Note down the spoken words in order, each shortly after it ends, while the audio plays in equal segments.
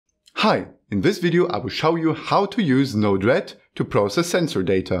Hi, in this video I will show you how to use Node-RED to process sensor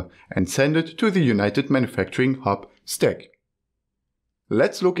data and send it to the United Manufacturing Hub stack.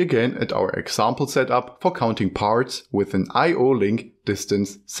 Let's look again at our example setup for counting parts with an I/O link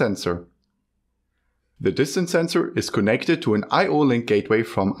distance sensor. The distance sensor is connected to an I/O link gateway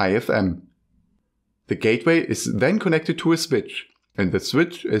from IFM. The gateway is then connected to a switch, and the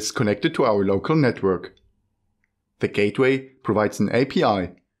switch is connected to our local network. The gateway provides an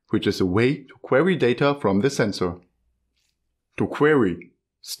API, which is a way to query data from the sensor. To query,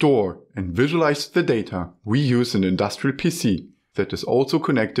 store, and visualize the data, we use an industrial PC that is also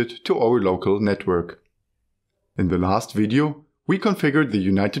connected to our local network. In the last video, we configured the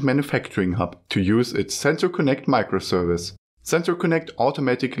United Manufacturing Hub to use its Sensor Connect microservice. Sensor Connect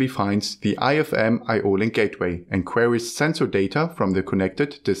automatically finds the IFM I/O link gateway and queries sensor data from the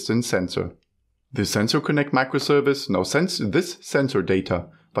connected distance sensor. The Sensor Connect microservice now sends this sensor data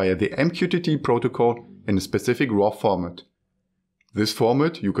via the MQTT protocol in a specific raw format. This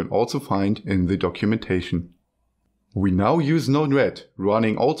format you can also find in the documentation. We now use Node-RED,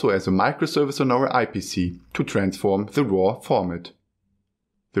 running also as a microservice on our IPC, to transform the raw format.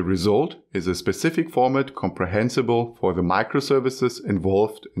 The result is a specific format comprehensible for the microservices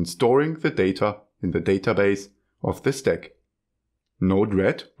involved in storing the data in the database of the stack.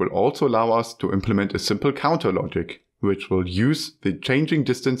 Node-RED will also allow us to implement a simple counter logic, which will use the changing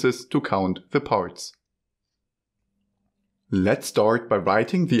distances to count the parts. Let's start by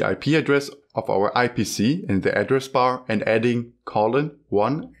writing the IP address of our IPC in the address bar and adding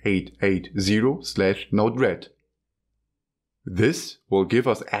 :1880/Node-RED. This will give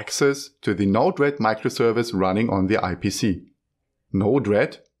us access to the Node-RED microservice running on the IPC.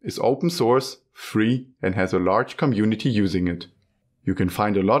 Node-RED is open source, free, and has a large community using it. You can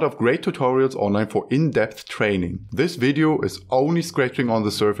find a lot of great tutorials online for in-depth training. This video is only scratching on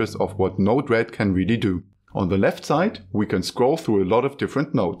the surface of what Node-RED can really do. On the left side, we can scroll through a lot of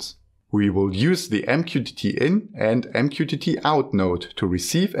different nodes. We will use the MQTT in and MQTT out node to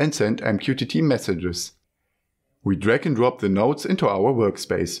receive and send MQTT messages. We drag and drop the nodes into our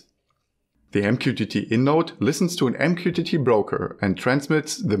workspace. The MQTT in node listens to an MQTT broker and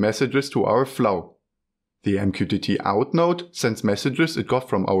transmits the messages to our flow. The MQTT out node sends messages it got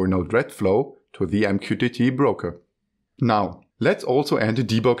from our Node-RED flow to the MQTT broker. Now, let's also add a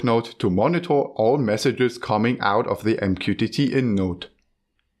debug node to monitor all messages coming out of the MQTT in node.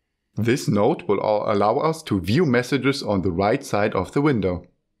 This node will allow us to view messages on the right side of the window.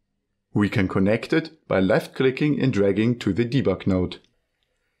 We can connect it by left-clicking and dragging to the debug node.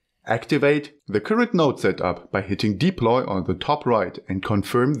 Activate the current node setup by hitting deploy on the top right and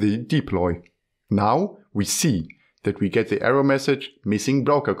confirm the deploy. Now we see that we get the error message missing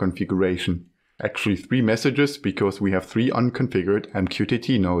broker configuration. Actually 3 messages because we have 3 unconfigured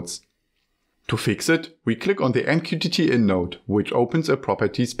MQTT nodes. To fix it, we click on the MQTT in node, which opens a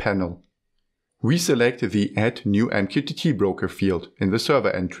properties panel. We select the Add New MQTT Broker field in the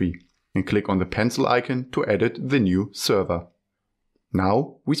server entry and click on the pencil icon to edit the new server.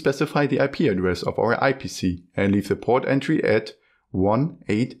 Now we specify the IP address of our IPC and leave the port entry at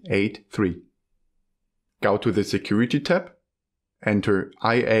 1883. Go to the Security tab, enter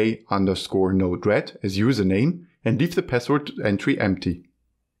IA_Node-RED as username and leave the password entry empty.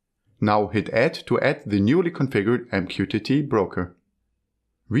 Now hit Add to add the newly configured MQTT broker.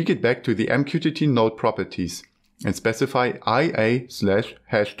 We get back to the MQTT node properties and specify IA/#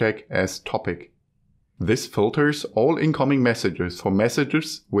 as topic. This filters all incoming messages for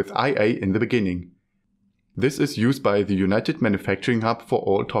messages with IA in the beginning. This is used by the United Manufacturing Hub for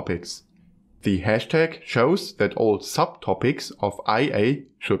all topics. The hashtag shows that all subtopics of IA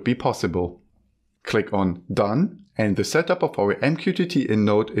should be possible. Click on Done and the setup of our MQTT in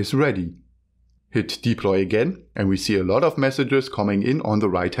node is ready. Hit deploy again and we see a lot of messages coming in on the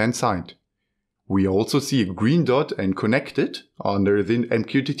right hand side. We also see a green dot and connected under the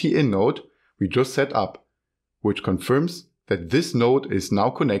MQTT in node we just set up, which confirms that this node is now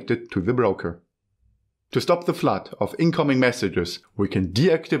connected to the broker. To stop the flood of incoming messages, we can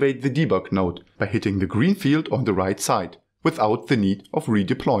deactivate the debug node by hitting the green field on the right side, without the need of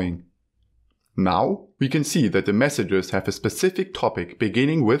redeploying. Now we can see that the messages have a specific topic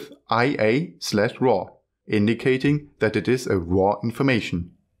beginning with IA/raw, indicating that it is a raw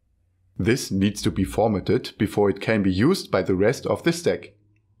information. This needs to be formatted before it can be used by the rest of the stack.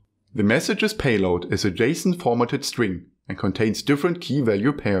 The message's payload is a JSON formatted string and contains different key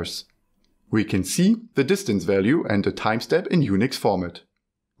value pairs. We can see the distance value and a timestamp in Unix format.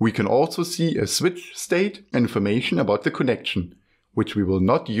 We can also see a switch state and information about the connection, which we will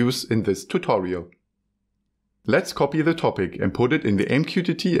not use in this tutorial. Let's copy the topic and put it in the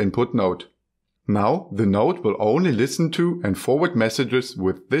MQTT input node. Now the node will only listen to and forward messages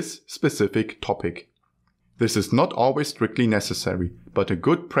with this specific topic. This is not always strictly necessary, but a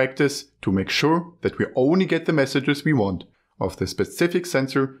good practice to make sure that we only get the messages we want of the specific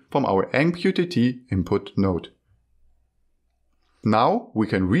sensor from our MQTT input node. Now we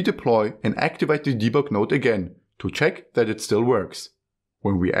can redeploy and activate the debug node again to check that it still works.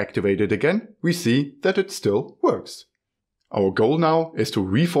 When we activate it again, we see that it still works. Our goal now is to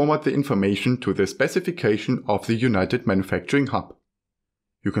reformat the information to the specification of the United Manufacturing Hub.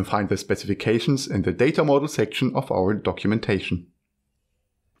 You can find the specifications in the data model section of our documentation.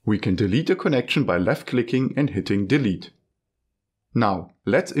 We can delete a connection by left-clicking and hitting delete. Now,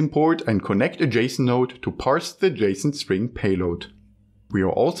 let's import and connect a JSON node to parse the JSON string payload. We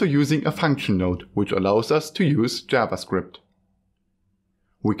are also using a function node, which allows us to use JavaScript.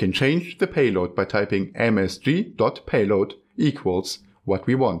 We can change the payload by typing msg.payload equals what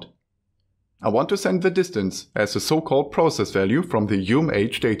we want. I want to send the distance as a so-called process value from the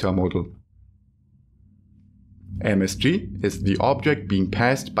UMH data model. MSG is the object being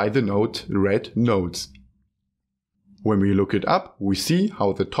passed by the node red nodes. When we look it up, we see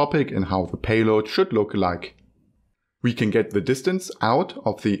how the topic and how the payload should look like. We can get the distance out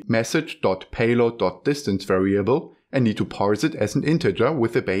of the message.payload.distance variable and need to parse it as an integer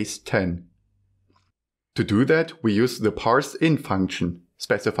with the base 10. To do that, we use the parseIn function,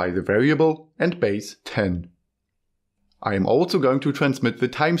 specify the variable and base 10. I am also going to transmit the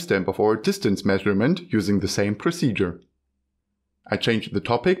timestamp of our distance measurement using the same procedure. I change the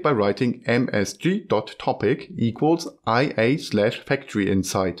topic by writing msg.topic equals ia/factory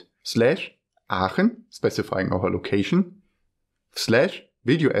insight /Aachen, specifying our location,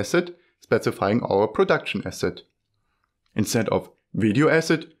 /video asset, specifying our production asset. Instead of video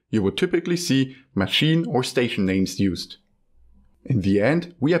asset, you would typically see machine or station names used. In the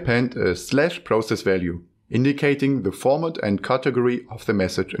end, we append a /process value, indicating the format and category of the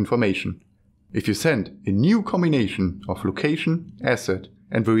message information. If you send a new combination of location, asset,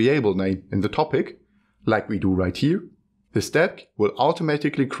 and variable name in the topic, like we do right here, the stack will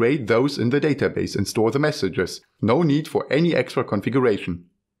automatically create those in the database and store the messages. No need for any extra configuration.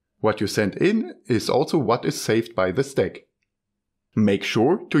 What you send in is also what is saved by the stack. Make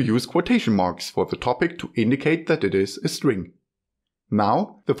sure to use quotation marks for the topic to indicate that it is a string.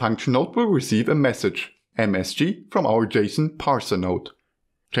 Now the function node will receive a message, MSG, from our JSON parser node.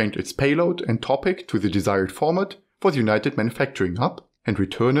 Change its payload and topic to the desired format for the United Manufacturing Hub and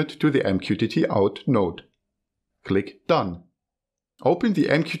return it to the MQTT out node. Click Done. Open the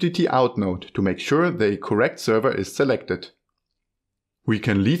MQTT out node to make sure the correct server is selected. We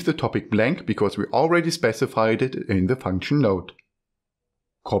can leave the topic blank because we already specified it in the function node.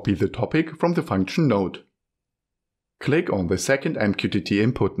 Copy the topic from the function node. Click on the second MQTT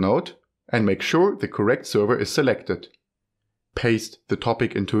input node and make sure the correct server is selected. Paste the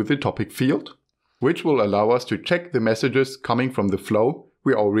topic into the topic field, which will allow us to check the messages coming from the flow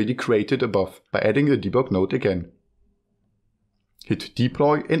we already created above by adding the debug node again. Hit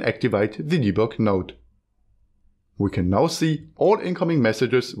deploy and activate the debug node. We can now see all incoming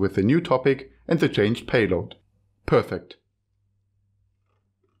messages with the new topic and the changed payload. Perfect.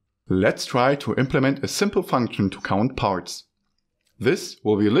 Let's try to implement a simple function to count parts. This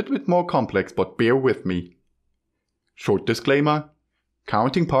will be a little bit more complex, but bear with me. Short disclaimer,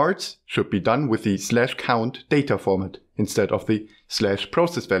 counting parts should be done with the /count data format instead of the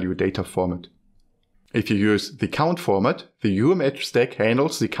 /process value data format. If you use the count format, the UMH stack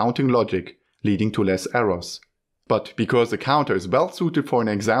handles the counting logic, leading to less errors. But because the counter is well suited for an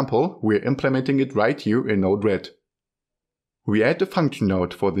example, we're implementing it right here in Node-RED. We add the function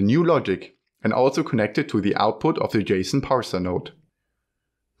node for the new logic and also connect it to the output of the JSON parser node.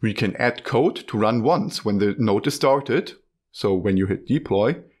 We can add code to run once when the node is started, so when you hit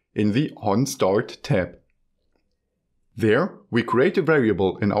deploy, in the onStart tab. There, we create a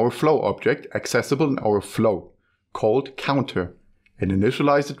variable in our flow object accessible in our flow, called counter, and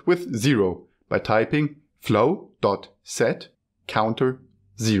initialize it with 0 by typing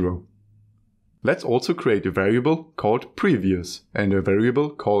flow.setCounter0. Let's also create a variable called previous and a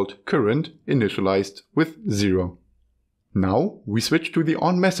variable called current initialized with 0. Now we switch to the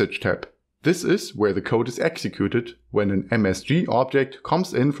onMessage tab. This is where the code is executed when an MSG object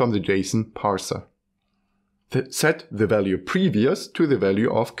comes in from the JSON parser. Set the value previous to the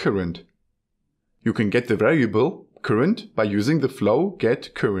value of current. You can get the variable current by using the flow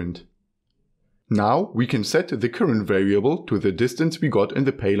getCurrent. Now we can set the current variable to the distance we got in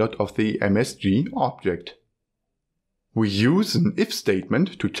the payload of the MSG object. We use an if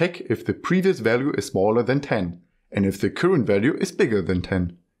statement to check if the previous value is smaller than 10 and if the current value is bigger than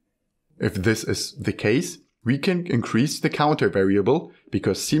 10. If this is the case, we can increase the counter variable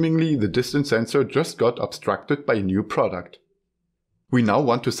because seemingly the distance sensor just got abstracted by a new product. We now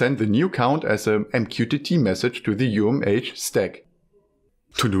want to send the new count as a MQTT message to the UMH stack.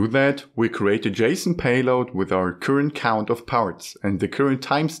 To do that, we create a JSON payload with our current count of parts and the current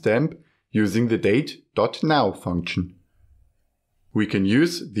timestamp using the date.now function. We can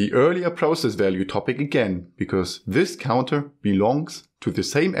use the earlier process value topic again because this counter belongs to the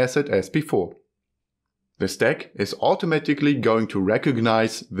same asset as before. The stack is automatically going to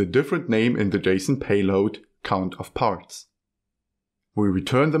recognize the different name in the JSON payload count of parts. We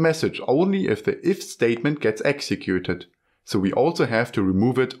return the message only if the if statement gets executed, so we also have to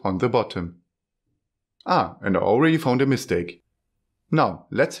remove it on the bottom. And I already found a mistake. Now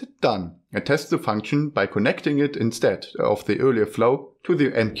let's hit done and test the function by connecting it instead of the earlier flow to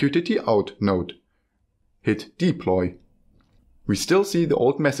the MQTT out node. Hit deploy. We still see the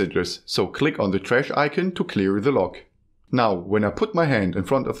old messages, so click on the trash icon to clear the log. Now when I put my hand in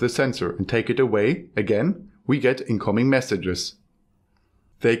front of the sensor and take it away again, we get incoming messages.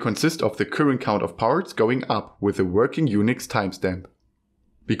 They consist of the current count of parts going up with the working Unix timestamp.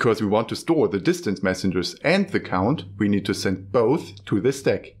 Because we want to store the distance messages and the count, we need to send both to the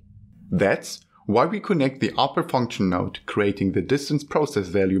stack. That's why we connect the upper function node, creating the distance process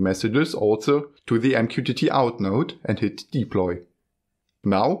value messages also to the MQTT out node and hit deploy.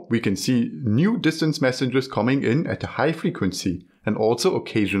 Now we can see new distance messages coming in at a high frequency and also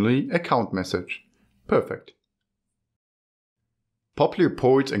occasionally a count message. Perfect. Popular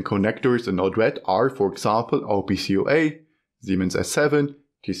ports and connectors in Node-RED are, for example, OPC-UA, Siemens S7,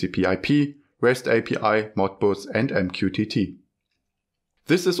 TCP/IP, REST API, Modbus, and MQTT.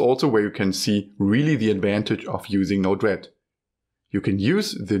 This is also where you can see really the advantage of using Node-RED. You can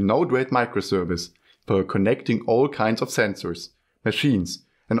use the Node-RED microservice for connecting all kinds of sensors, machines,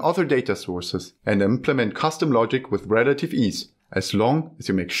 and other data sources and implement custom logic with relative ease, as long as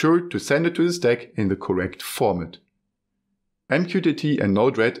you make sure to send it to the stack in the correct format. MQTT and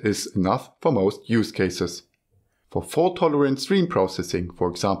Node-RED is enough for most use cases. For fault-tolerant stream processing, for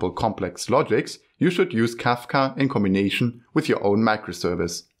example complex logics, you should use Kafka in combination with your own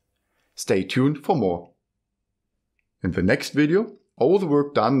microservice. Stay tuned for more. In the next video, all the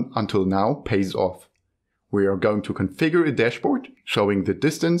work done until now pays off. We are going to configure a dashboard showing the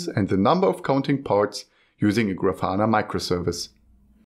distance and the number of counting parts using a Grafana microservice.